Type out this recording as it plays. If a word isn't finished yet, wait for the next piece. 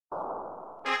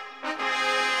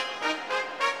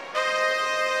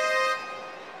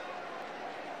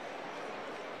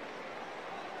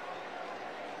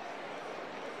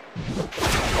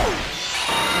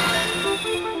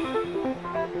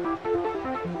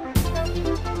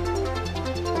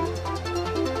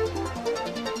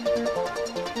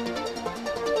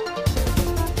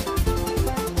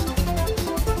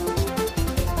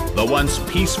The once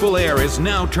peaceful air is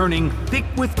now turning thick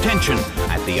with tension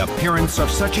at the appearance of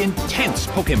such intense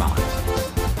Pokémon.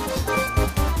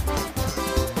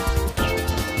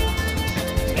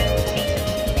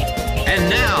 And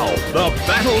now, the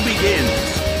battle begins.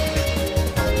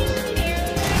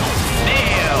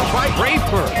 Nailed by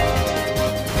Bravebird.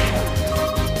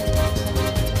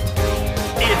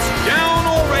 It's down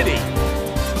already.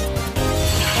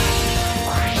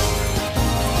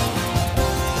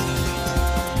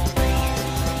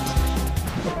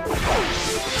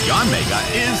 Yanmega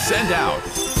is sent out.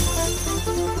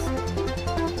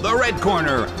 The red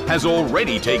corner has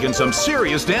already taken some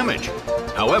serious damage.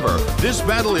 However, this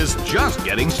battle is just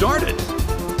getting started.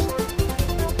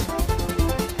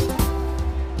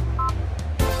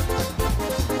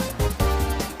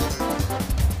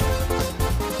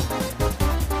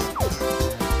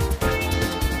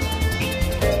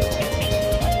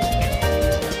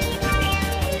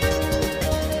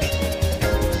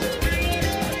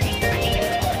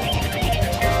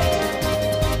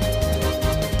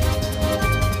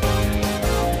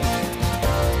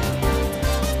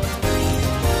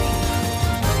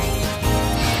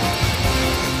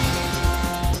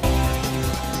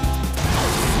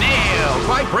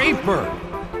 By Bravebird.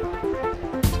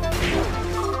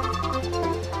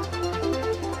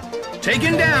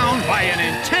 Taken down by an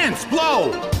intense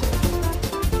blow.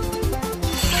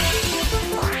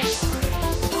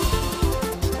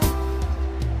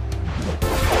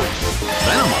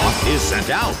 Venomoth is sent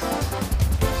out.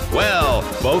 Well,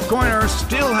 both corners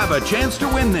still have a chance to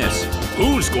win this.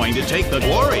 Who's going to take the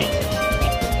glory?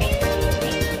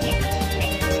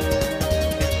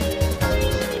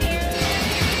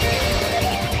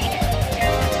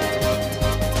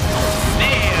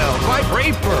 By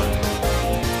Bravebird.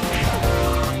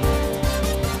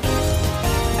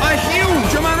 A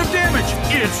huge amount of damage.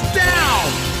 It's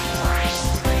down.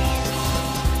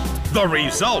 The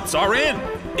results are in.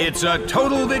 It's a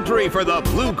total victory for the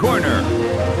blue corner.